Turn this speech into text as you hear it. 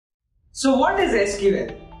So what is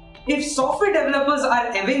SQL? If software developers are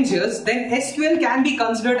Avengers, then SQL can be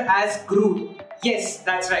considered as Groot. Yes,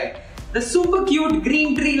 that's right. The super cute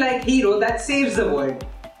green tree-like hero that saves the world.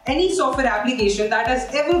 Any software application that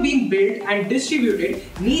has ever been built and distributed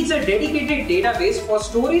needs a dedicated database for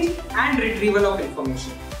storage and retrieval of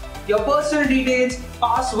information. Your personal details,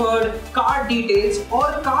 password, card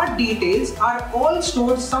details are all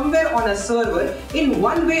stored somewhere on a server in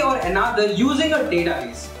one way or another using a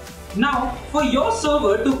database. Now, for your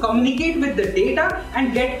server to communicate with the data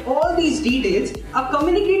and get all these details, a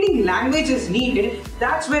communicating language is needed.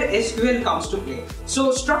 That's where SQL comes to play.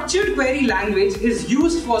 So, structured query language is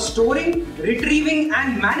used for storing, retrieving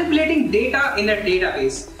and manipulating data in a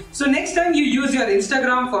database. So next time you use your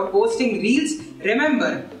Instagram for posting reels,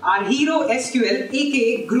 remember our hero SQL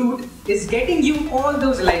aka Groot is getting you all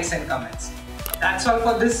those likes and comments. That's all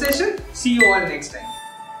for this session. See you all next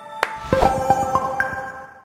time.